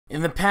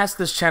In the past,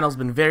 this channel's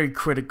been very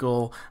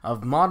critical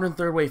of modern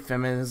third wave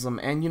feminism,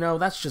 and you know,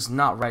 that's just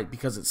not right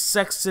because it's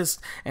sexist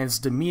and it's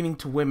demeaning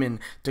to women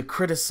to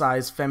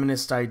criticize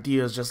feminist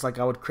ideas just like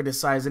I would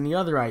criticize any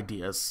other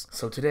ideas.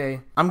 So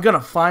today, I'm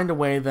gonna find a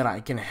way that I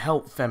can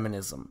help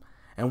feminism.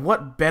 And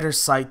what better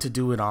site to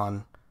do it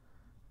on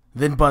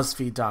than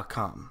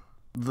Buzzfeed.com?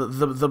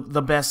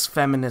 The best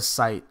feminist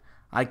site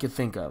I could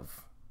think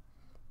of.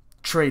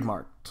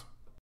 Trademarked.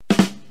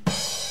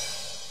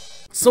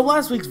 So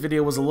last week's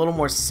video was a little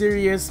more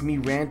serious, me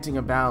ranting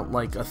about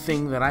like a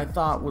thing that I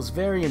thought was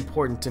very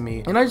important to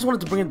me, and I just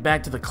wanted to bring it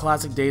back to the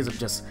classic days of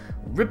just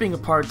ripping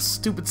apart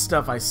stupid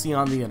stuff I see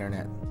on the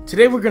internet.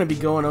 Today we're going to be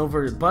going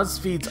over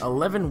Buzzfeed's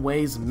 11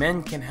 ways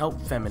men can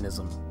help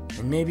feminism,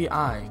 and maybe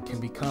I can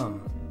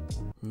become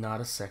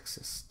not a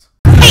sexist.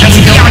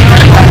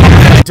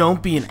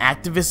 Don't be an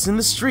activist in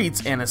the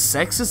streets and a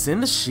sexist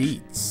in the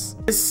sheets.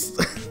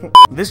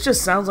 This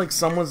just sounds like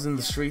someone's in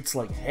the streets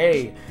like,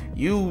 hey,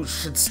 you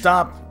should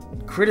stop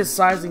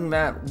criticizing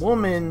that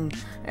woman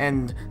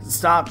and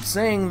stop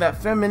saying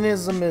that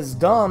feminism is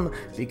dumb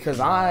because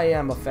I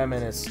am a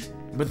feminist.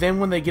 But then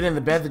when they get in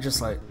the bed, they're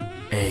just like,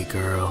 hey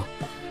girl,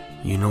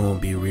 you know what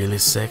would be really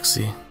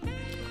sexy?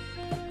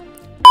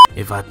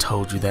 If I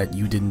told you that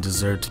you didn't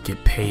deserve to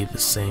get paid the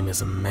same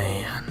as a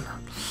man.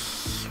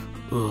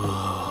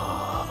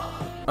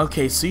 Ugh.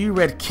 Okay, so you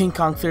read King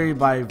Kong Theory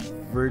by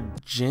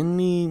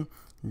Virginie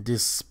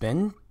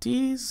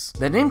Despentes?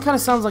 That name kind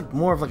of sounds like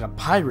more of like a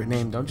pirate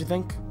name, don't you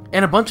think?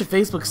 And a bunch of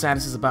Facebook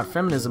statuses about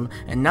feminism,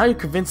 and now you're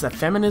convinced that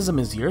feminism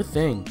is your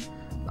thing.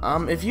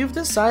 If you've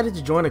decided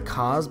to join a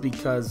cause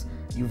because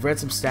you've read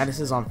some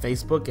statuses on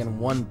Facebook and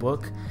one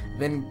book,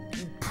 then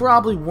you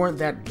probably weren't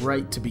that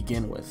bright to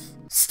begin with.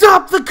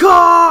 Stop the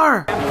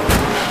car!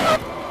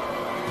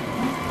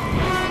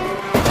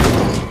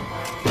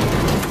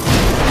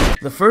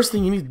 The first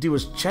thing you need to do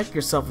is check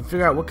yourself and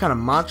figure out what kind of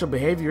macho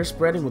behavior you're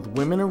spreading with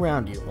women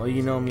around you. Well,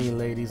 you know me,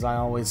 ladies, I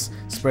always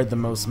spread the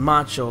most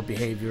macho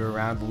behavior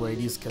around the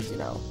ladies because, you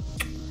know,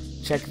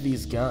 check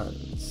these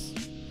guns.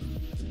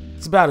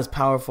 It's about as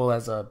powerful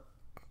as a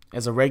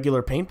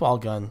regular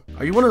paintball gun.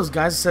 Are you one of those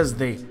guys that says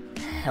they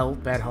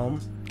help at home?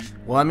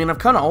 Well, I mean, I've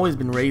kind of always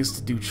been raised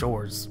to do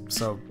chores,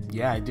 so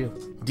yeah, I do.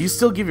 Do you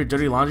still give your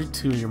dirty laundry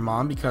to your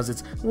mom because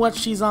it's what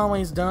she's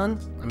always done?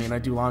 I mean, I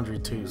do laundry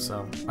too,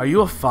 so. Are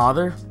you a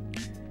father?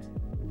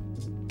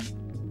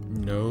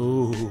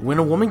 No. When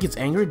a woman gets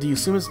angry, do you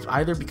assume it's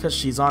either because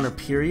she's on her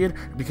period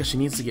or because she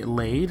needs to get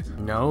laid?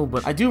 No,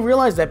 but I do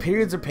realize that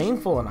periods are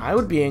painful and I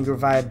would be angry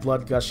if I had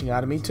blood gushing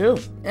out of me too.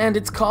 And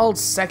it's called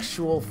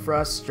sexual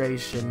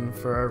frustration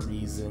for a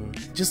reason.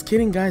 Just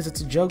kidding, guys,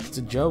 it's a joke, it's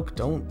a joke.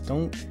 Don't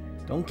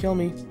kill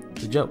me.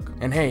 It's a joke.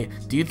 And hey,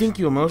 do you think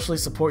you emotionally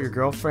support your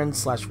girlfriend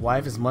 /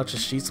 wife as much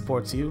as she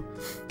supports you?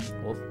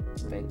 Well,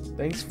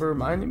 thanks for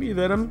reminding me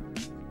that I'm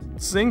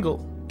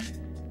single.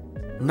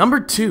 Number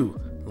 2.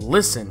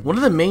 Listen. One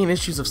of the main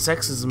issues of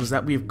sexism is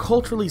that we have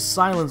culturally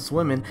silenced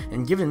women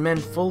and given men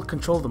full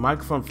control of the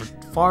microphone for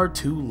far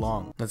too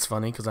long. That's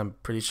funny because I'm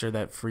pretty sure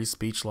that free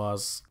speech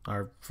laws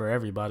are for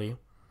everybody,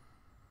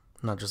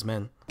 not just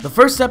men. The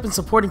first step in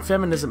supporting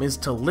feminism is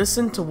to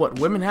listen to what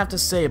women have to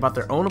say about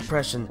their own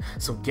oppression,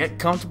 so get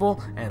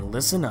comfortable and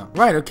listen up.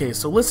 Right, okay,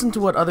 so listen to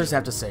what others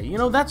have to say. You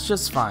know, that's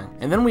just fine.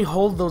 And then we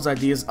hold those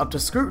ideas up to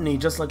scrutiny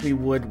just like we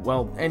would,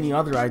 well, any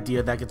other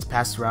idea that gets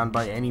passed around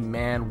by any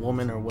man,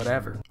 woman, or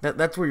whatever.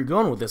 That's where you're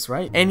going with this,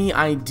 right? Any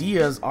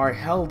ideas are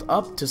held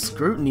up to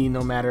scrutiny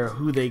no matter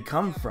who they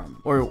come from.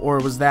 Or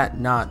was that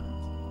not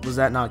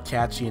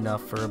catchy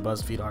enough for a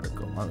BuzzFeed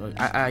article?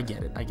 I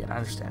get it, I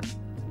understand.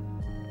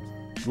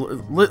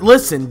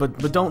 Listen,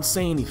 but don't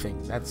say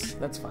anything.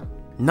 That's fine.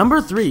 Number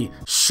 3,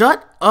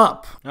 shut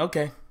up.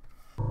 Okay.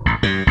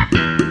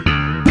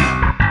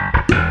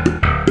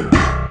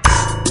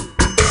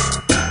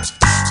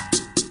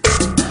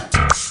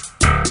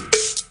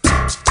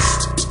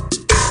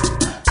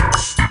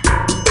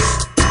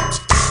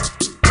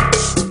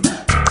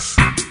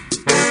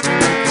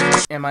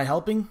 Am I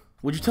helping?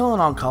 Would you tell an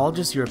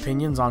oncologist your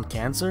opinions on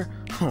cancer?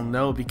 Oh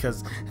no,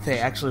 because they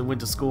actually went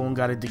to school and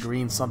got a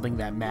degree in something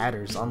that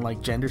matters,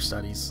 unlike gender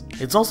studies.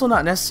 It's also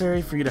not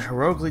necessary for you to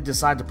heroically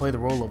decide to play the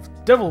role of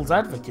devil's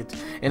advocate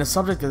in a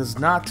subject that does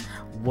not,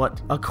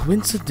 what a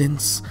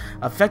coincidence,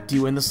 affect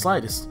you in the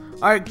slightest.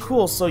 Alright,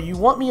 cool, so you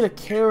want me to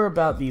care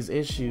about these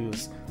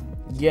issues,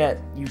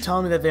 yet you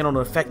tell me that they don't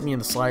affect me in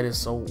the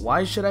slightest, so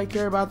why should I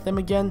care about them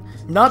again?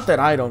 Not that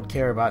I don't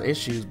care about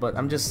issues, but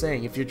I'm just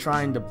saying, if you're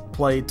trying to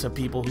play to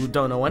people who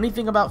don't know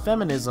anything about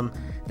feminism,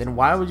 then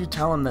why would you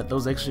tell them that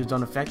those issues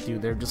don't affect you?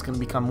 They're just going to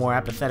become more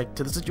apathetic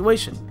to the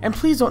situation. And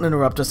please don't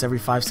interrupt us every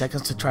 5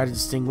 seconds to try to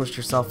distinguish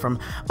yourself from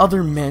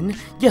other men.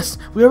 Yes,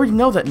 we already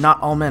know that not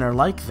all men are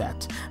like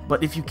that,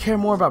 but if you care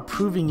more about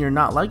proving you're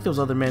not like those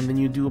other men than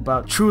you do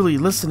about truly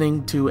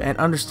listening to and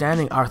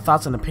understanding our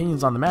thoughts and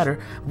opinions on the matter,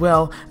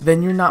 well,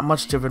 then you're not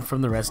much different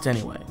from the rest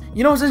anyway.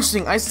 You know what's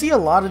interesting? I see a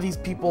lot of these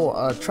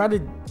people try to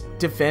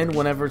defend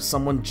whenever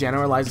someone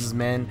generalizes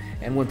men,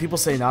 and when people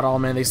say not all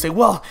men, they say,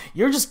 well,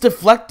 you're just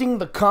deflecting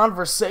the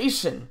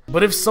conversation.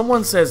 But if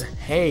someone says,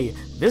 hey,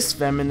 this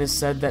feminist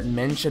said that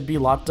men should be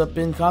locked up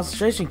in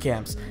concentration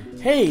camps.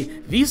 Hey,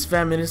 these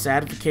feminists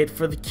advocate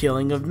for the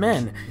killing of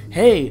men.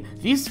 Hey,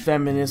 these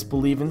feminists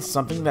believe in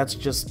something that's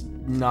just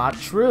not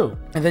true.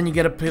 And then you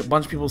get a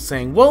bunch of people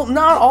saying, well,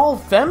 not all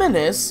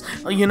feminists,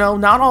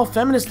 not all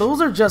feminists,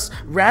 those are just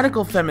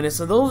radical feminists,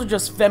 and those are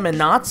just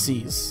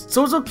feminazis.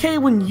 So it's okay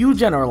when you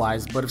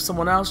generalize, but if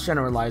someone else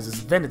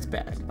generalizes, then it's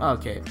bad.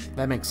 Okay,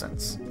 that makes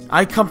sense.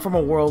 I come from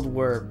a world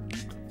where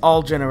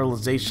all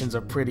generalizations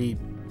are pretty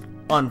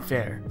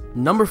unfair.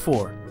 Number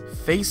 4.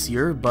 Face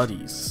your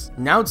buddies.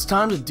 Now it's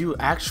time to do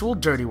actual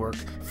dirty work.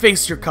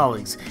 Face your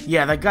colleagues.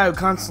 Yeah, that guy who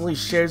constantly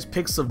shares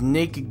pics of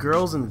naked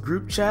girls in the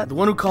group chat. The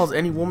one who calls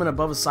any woman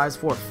above a size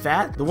 4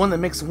 fat. The one that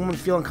makes a woman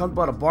feel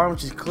uncomfortable at a bar when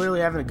she's clearly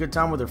having a good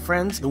time with her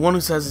friends. The one who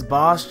says his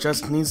boss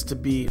just needs to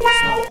be...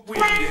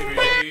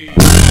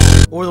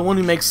 Or the one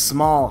who makes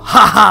small,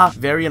 haha,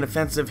 very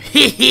inoffensive,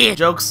 hee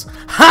jokes,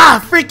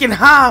 ha, freaking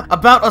ha,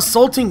 about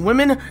assaulting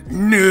women?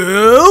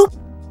 No!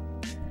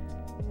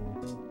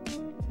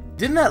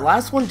 Didn't that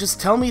last one just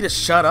tell me to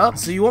shut up?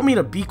 So you want me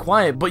to be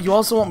quiet, but you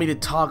also want me to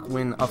talk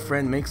when a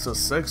friend makes a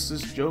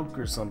sexist joke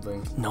or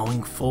something,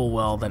 knowing full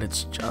well that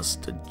it's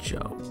just a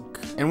joke.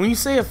 And when you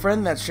say a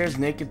friend that shares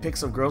naked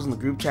pics of girls in the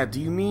group chat, do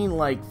you mean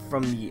like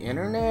from the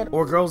internet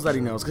or girls that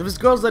he knows? Because if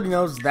it's girls that he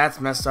knows, that's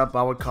messed up.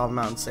 I would call them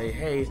out and say,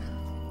 hey,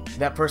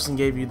 that person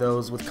gave you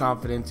those with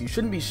confidence. You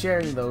shouldn't be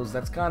sharing those.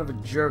 That's kind of a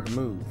jerk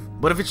move.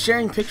 But if it's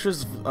sharing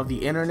pictures of the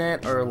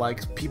internet or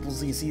like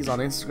people's ECs on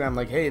Instagram,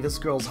 like, hey, this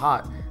girl's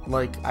hot,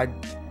 like, I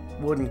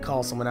wouldn't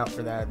call someone out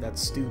for that.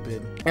 That's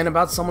stupid. And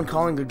about someone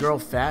calling a girl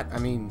fat, I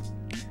mean,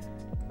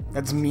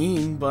 that's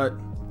mean, but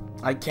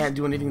I can't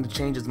do anything to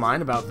change his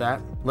mind about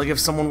that. Like if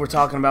someone were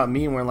talking about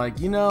me and we're like,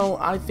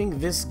 I think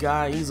this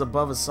guy, he's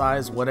above a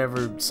size,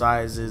 whatever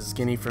size is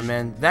skinny for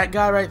men. That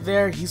guy right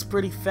there, he's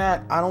pretty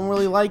fat. I don't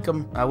really like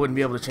him. I wouldn't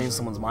be able to change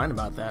someone's mind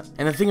about that.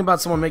 And the thing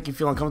about someone making you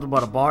feel uncomfortable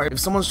at a bar, if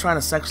someone's trying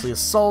to sexually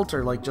assault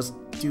or like just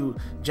do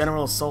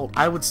general assault,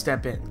 I would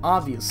step in.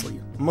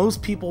 Obviously,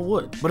 most people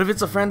would. But if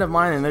it's a friend of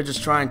mine and they're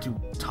just trying to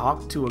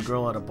talk to a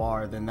girl at a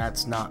bar, then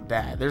that's not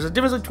bad. There's a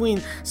difference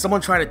between someone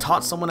trying to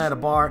taunt someone at a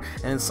bar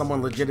and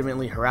someone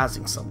legitimately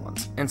harassing someone.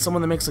 And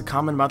someone that makes a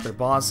comment about their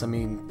boss, I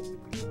mean,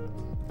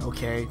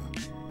 okay,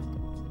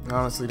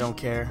 honestly don't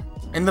care.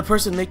 And the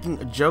person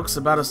making jokes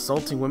about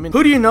assaulting women,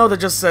 who do you know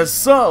that just says,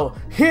 so,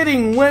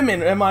 hitting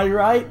women, am I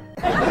right?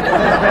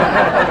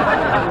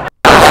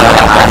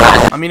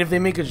 I mean, if they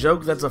make a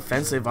joke that's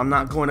offensive, I'm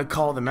not going to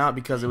call them out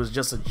because it was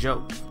just a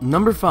joke.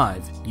 Number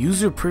 5, use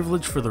your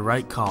privilege for the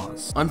right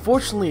cause.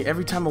 Unfortunately,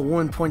 every time a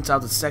woman points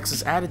out the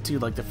sexist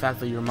attitude, like the fact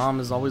that your mom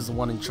is always the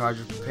one in charge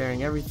of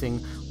preparing everything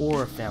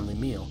or a family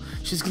meal,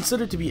 she's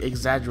considered to be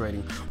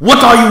exaggerating.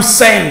 What are you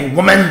saying,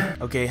 woman?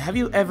 Okay, have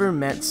you ever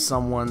met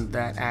someone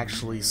that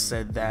actually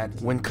said that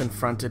when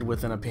confronted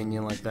with an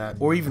opinion like that?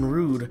 Or even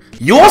rude?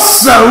 You're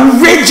so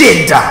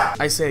rigid!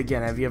 I say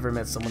again, have you ever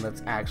met someone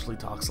that actually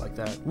talks like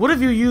that? What if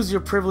you use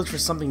your privilege for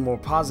something more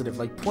positive,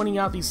 like pointing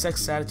out these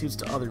sexist attitudes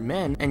to other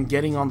men and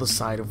getting on the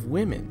side of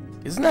women?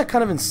 Isn't that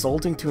kind of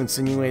insulting to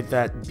insinuate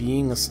that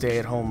being a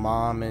stay-at-home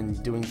mom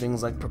and doing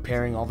things like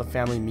preparing all the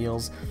family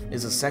meals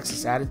is a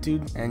sexist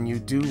attitude? And you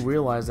do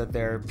realize that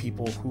there are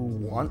people who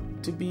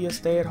want to be a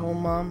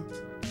stay-at-home mom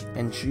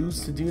and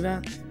choose to do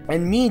that?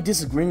 And me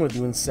disagreeing with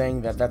you and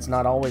saying that that's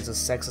not always a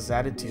sexist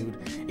attitude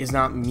is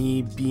not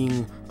me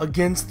being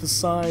against the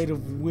side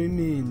of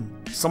women.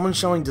 Someone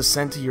showing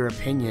dissent to your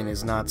opinion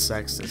is not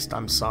sexist.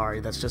 I'm sorry,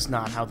 that's just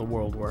not how the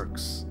world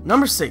works.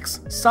 Number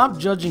 6, stop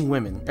judging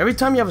women. Every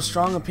time you have a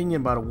strong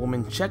opinion about a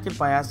woman, check it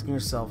by asking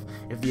yourself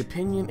if the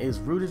opinion is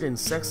rooted in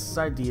sexist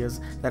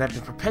ideas that have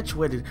been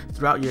perpetuated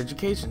throughout your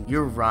education.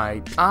 You're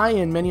right. I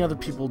and many other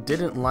people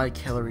didn't like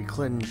Hillary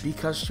Clinton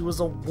because she was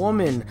a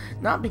woman,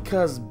 not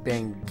because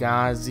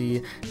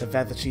Benghazi, the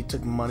fact that she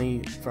took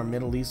money from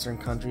Middle Eastern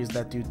countries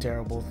that do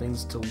terrible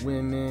things to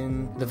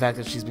women, the fact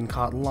that she's been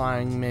caught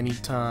lying many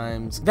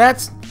times.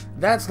 That's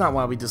not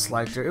why we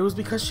disliked her. It was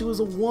because she was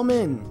a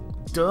woman.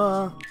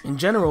 Duh. In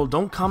general,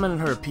 don't comment on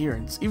her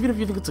appearance, even if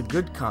you think it's a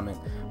good comment.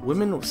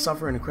 Women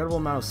suffer an incredible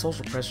amount of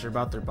social pressure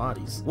about their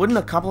bodies. Wouldn't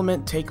a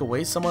compliment take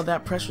away some of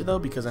that pressure though?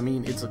 Because I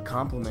mean, it's a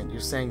compliment.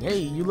 You're saying, hey,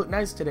 you look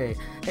nice today.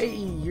 Hey,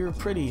 you're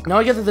pretty. Now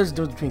I get that there's a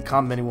difference between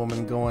complimenting a woman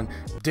and going,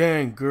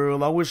 dang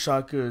girl, I wish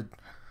I could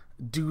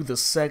do the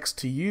sex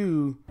to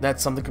you.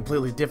 That's something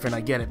completely different,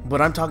 I get it.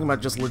 But I'm talking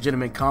about just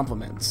legitimate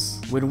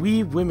compliments. When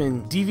we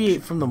women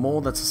deviate from the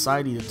mold that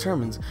society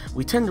determines,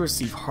 we tend to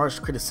receive harsh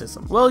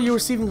criticism. Well, you're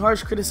receiving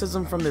harsh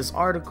criticism from this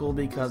article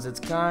because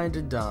it's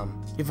kinda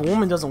dumb. If a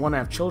woman doesn't want to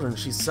have children,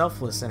 she's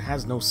selfless and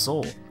has no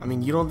soul. I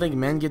mean, you don't think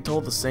men get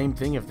told the same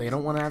thing if they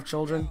don't want to have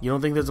children? You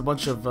don't think there's a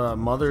bunch of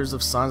mothers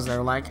of sons that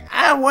are like,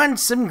 I want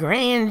some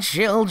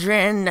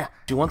grandchildren?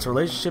 She wants a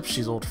relationship,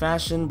 she's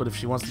old-fashioned, but if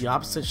she wants the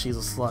opposite, she's a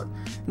slut.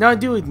 Now, I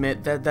do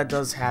admit that that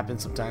does happen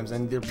sometimes,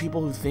 and the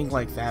people who think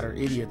like that are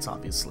idiots,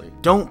 obviously.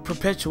 Don't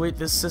perpetuate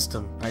this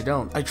system. I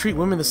don't. I treat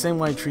women the same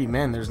way I treat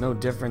men. There's no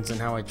difference in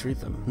how I treat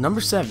them.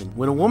 Number 7.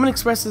 When a woman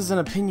expresses an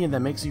opinion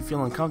that makes you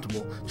feel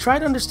uncomfortable, try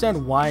to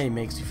understand why it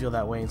makes you feel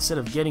that way instead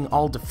of getting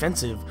all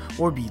defensive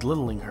or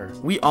belittling her.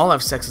 We all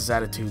have sexist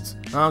attitudes.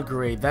 Oh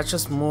great, that's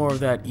just more of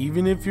that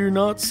even if you're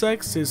not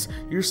sexist,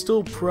 you're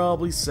still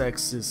probably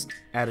sexist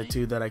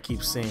attitude that I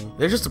keep seeing.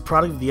 They're just a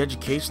product of the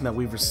education that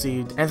we've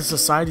received and the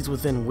societies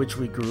within which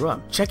we grew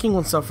up. Checking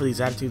oneself for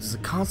these attitudes is a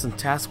constant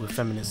task with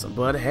feminism,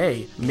 but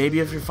hey, maybe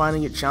if you're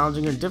finding it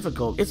challenging or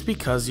difficult, it's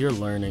because you're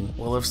learning.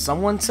 Well, if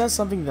someone says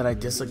something that I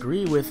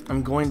disagree with,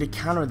 I'm going to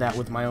counter that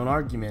with my own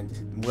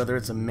argument, whether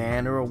it's a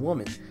man or a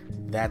woman.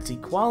 That's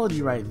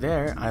equality right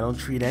there. I don't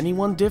treat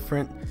anyone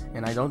different,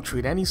 and I don't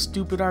treat any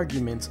stupid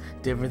arguments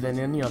different than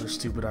any other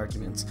stupid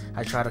arguments.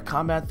 I try to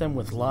combat them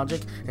with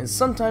logic and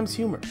sometimes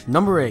humor.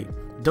 Number 8.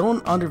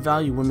 Don't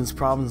undervalue women's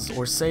problems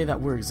or say that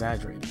we're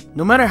exaggerating.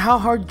 No matter how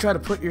hard you try to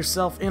put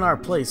yourself in our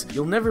place,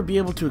 you'll never be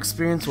able to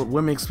experience what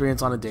women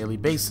experience on a daily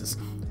basis.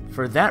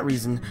 For that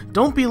reason,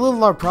 don't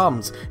belittle our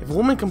problems. If a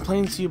woman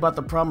complains to you about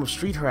the problem of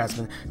street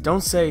harassment,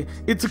 don't say,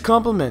 it's a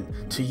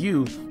compliment. To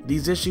you,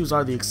 these issues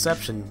are the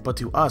exception, but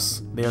to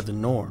us, they are the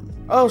norm.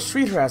 Oh,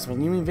 street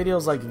harassment, you mean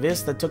videos like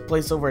this that took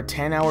place over a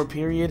 10-hour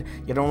period,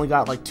 yet only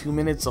got like 2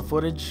 minutes of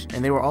footage?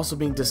 And they were also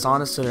being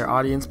dishonest to their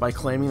audience by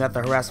claiming that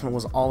the harassment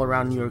was all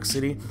around New York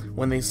City,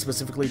 when they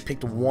specifically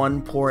picked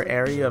one poor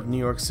area of New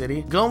York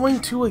City?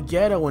 Going to a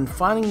ghetto and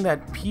finding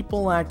that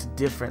people act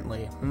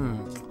differently.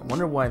 I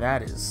wonder why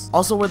that is.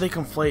 Also, where they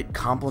conflate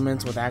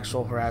compliments with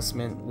actual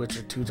harassment, which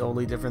are two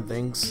totally different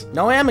things.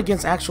 Now, I am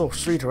against actual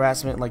street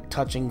harassment like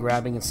touching,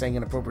 grabbing, and saying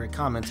inappropriate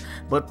comments,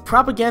 but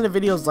propaganda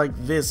videos like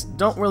this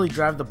don't really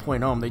drive the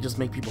point home, they just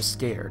make people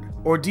scared.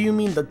 Or do you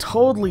mean the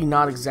totally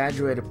not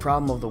exaggerated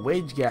problem of the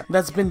wage gap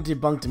that's been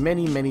debunked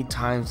many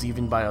times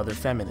even by other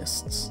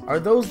feminists? Are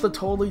those the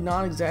totally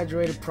not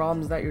exaggerated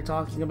problems that you're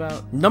talking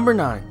about? Number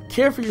 9.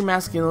 Care for your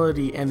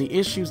masculinity and the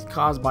issues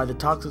caused by the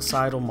toxic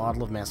societal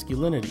model of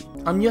masculinity.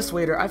 Yes,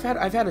 waiter, I've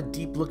had a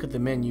deep look at the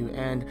menu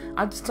and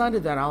I've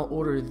decided that I'll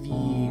order the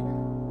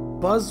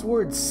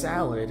buzzword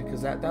salad,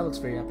 because that looks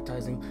very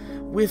appetizing,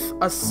 with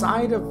a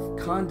side of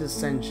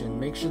condescension.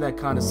 Make sure that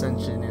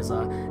condescension is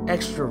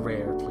extra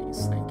rare,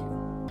 please. Thank you.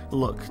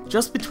 Look,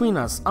 just between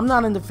us, I'm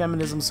not into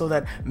feminism so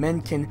that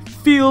men can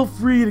feel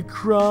free to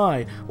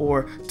cry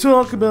or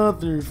talk about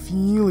their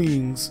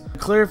feelings. To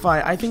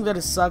clarify, I think that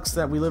it sucks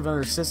that we live under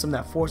a system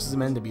that forces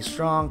men to be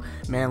strong,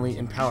 manly,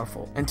 and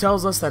powerful, and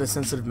tells us that a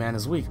sensitive man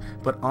is weak.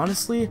 But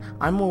honestly,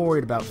 I'm more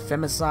worried about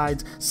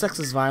femicides,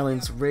 sexist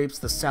violence, rapes,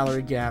 the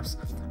salary gaps,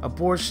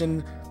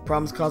 abortion,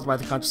 problems caused by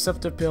the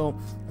contraceptive pill,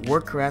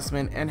 work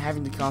harassment, and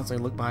having to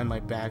constantly look behind my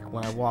back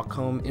when I walk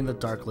home in the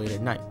dark late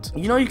at night.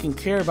 You know you can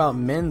care about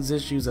men's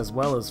issues as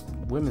well as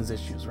women's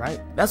issues, right?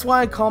 That's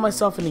why I call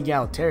myself an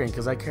egalitarian,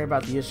 because I care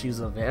about the issues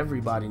of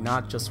everybody,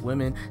 not just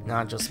women,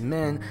 not just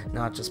men,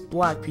 not just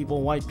black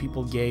people, white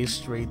people, gays,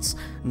 straights,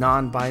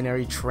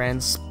 non-binary,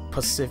 trans,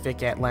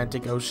 Pacific,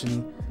 Atlantic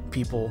Ocean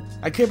people.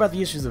 I care about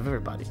the issues of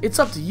everybody. It's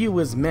up to you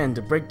as men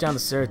to break down the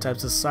stereotypes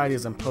society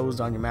has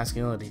imposed on your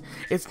masculinity.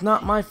 It's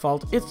not my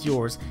fault, it's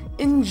yours.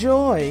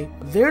 Enjoy!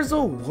 There's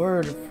a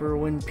word for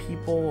when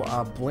people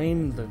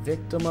blame the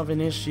victim of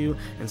an issue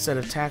instead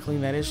of tackling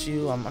that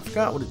issue. I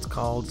forgot what it's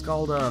called. It's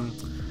called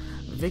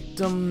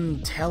victim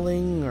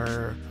telling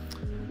or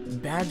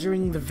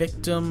badgering the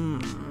victim.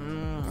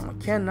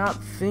 I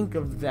cannot think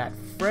of that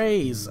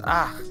phrase.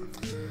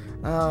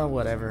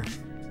 Whatever.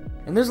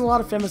 And there's a lot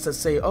of feminists that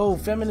say, oh,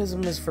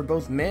 feminism is for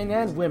both men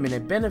and women,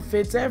 it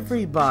benefits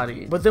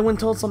everybody. But then when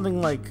told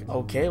something like,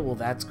 okay, well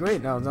that's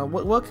great, now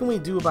what can we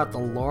do about the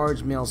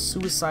large male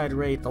suicide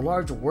rate, the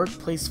large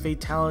workplace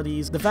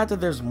fatalities, the fact that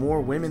there's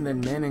more women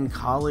than men in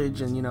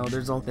college, and you know,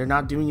 they're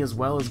not doing as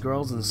well as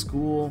girls in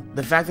school,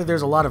 the fact that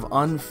there's a lot of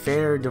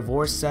unfair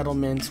divorce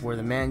settlements where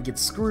the man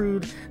gets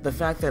screwed, the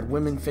fact that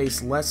women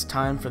face less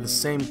time for the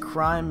same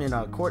crime in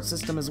a court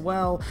system as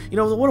well. You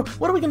know,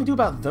 what are we going to do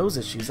about those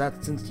issues,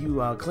 that since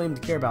you claim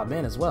to care about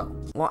men as well?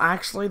 Well,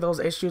 actually, those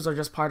issues are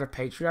just part of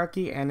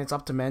patriarchy, and it's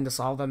up to men to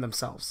solve them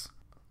themselves.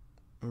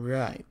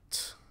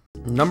 Right.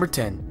 Number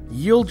 10.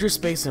 Yield your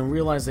space and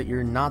realize that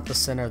you're not the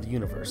center of the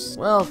universe.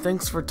 Well,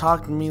 thanks for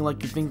talking to me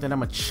like you think that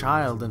I'm a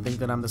child and think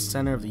that I'm the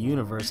center of the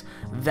universe.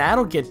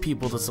 That'll get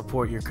people to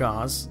support your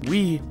cause.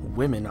 We,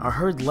 women, are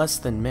heard less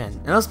than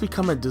men, and us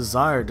become a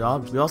desired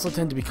object. We also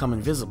tend to become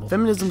invisible.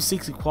 Feminism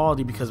seeks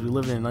equality because we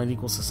live in an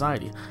unequal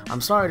society.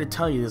 I'm sorry to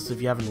tell you this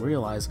if you haven't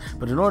realized,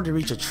 but in order to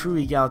reach a true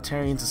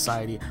egalitarian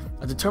society,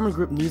 a determined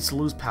group needs to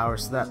lose power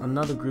so that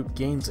another group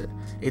gains it.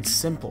 It's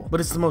simple, but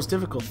it's the most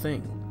difficult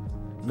thing.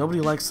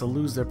 Nobody likes to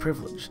lose their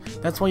privilege.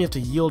 That's why you have to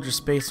yield your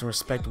space and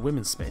respect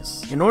women's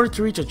space. In order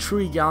to reach a true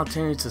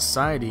egalitarian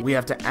society, we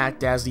have to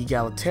act as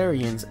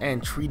egalitarians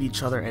and treat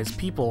each other as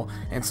people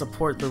and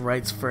support the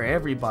rights for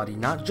everybody,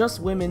 not just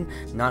women,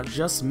 not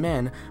just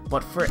men,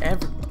 but for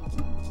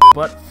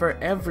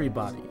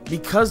everybody.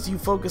 Because you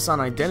focus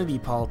on identity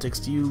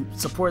politics, you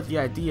support the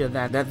idea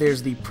that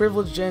there's the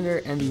privileged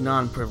gender and the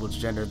non-privileged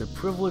gender, the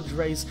privileged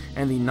race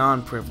and the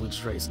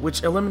non-privileged race,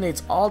 which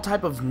eliminates all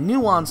type of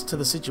nuance to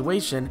the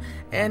situation,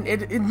 and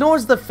it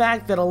ignores the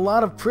fact that a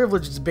lot of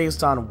privilege is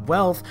based on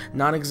wealth,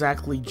 not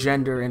exactly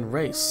gender and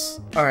race.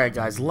 Alright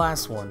guys,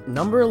 last one.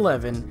 Number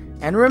 11.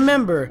 And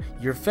remember,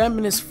 your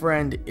feminist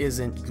friend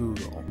isn't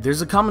Google.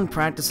 There's a common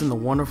practice in the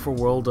wonderful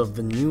world of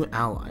the new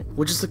ally,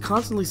 which is to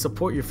constantly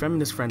support your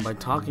feminist friend by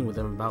talking with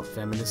them about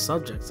feminist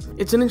subjects.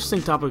 It's an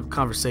interesting topic of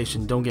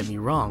conversation, don't get me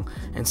wrong,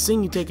 and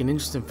seeing you take an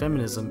interest in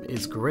feminism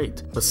is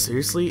great. But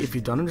seriously, if you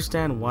don't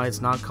understand why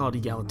it's not called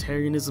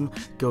egalitarianism,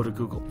 go to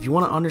Google. If you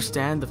want to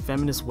understand the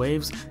feminist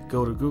waves,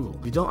 go to Google.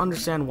 If you don't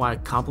understand why a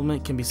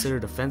compliment can be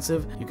considered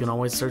offensive, you can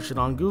always search it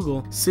on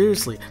Google.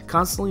 Seriously,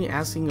 constantly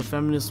asking a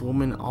feminist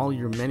woman all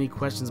your many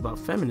questions about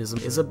feminism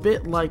is a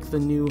bit like the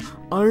new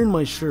 "iron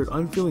my shirt,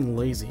 I'm feeling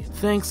lazy.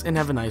 Thanks and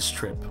have a nice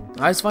trip."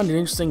 I just find it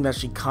interesting that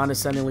she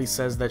condescendingly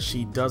says that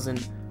she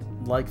doesn't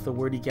like the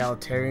word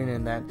egalitarian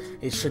and that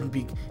it shouldn't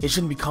be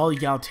called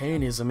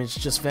egalitarianism, it's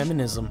just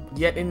feminism.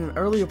 Yet in an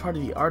earlier part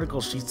of the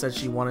article she said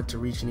she wanted to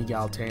reach an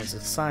egalitarian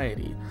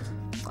society.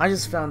 I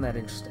just found that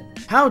interesting.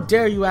 How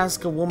dare you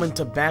ask a woman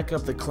to back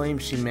up the claim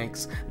she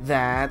makes?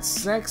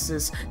 That's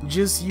sexist.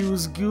 Just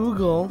use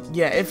Google.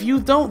 Yeah, if you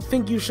don't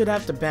think you should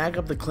have to back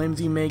up the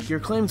claims you make, your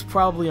claims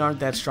probably aren't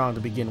that strong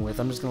to begin with.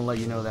 I'm just gonna let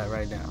you know that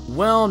right now.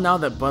 Well, now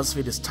that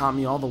Buzzfeed has taught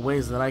me all the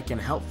ways that I can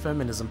help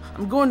feminism,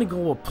 I'm going to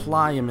go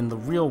apply them in the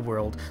real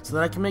world so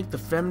that I can make the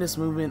feminist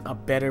movement a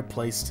better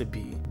place to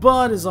be.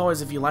 But as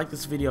always, if you like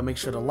this video, make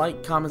sure to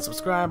like, comment,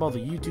 subscribe, all the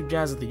YouTube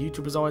jazz that the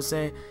YouTubers always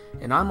say,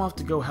 and I'm off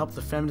to go help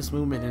the feminist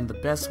movement in the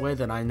best way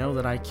that I know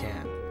that I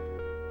can.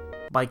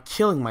 By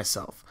killing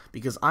myself,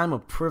 because I'm a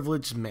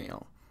privileged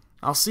male.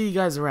 I'll see you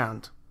guys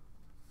around.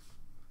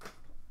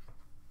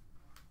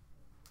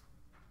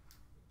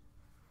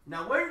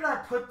 Now where did I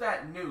put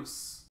that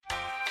noose?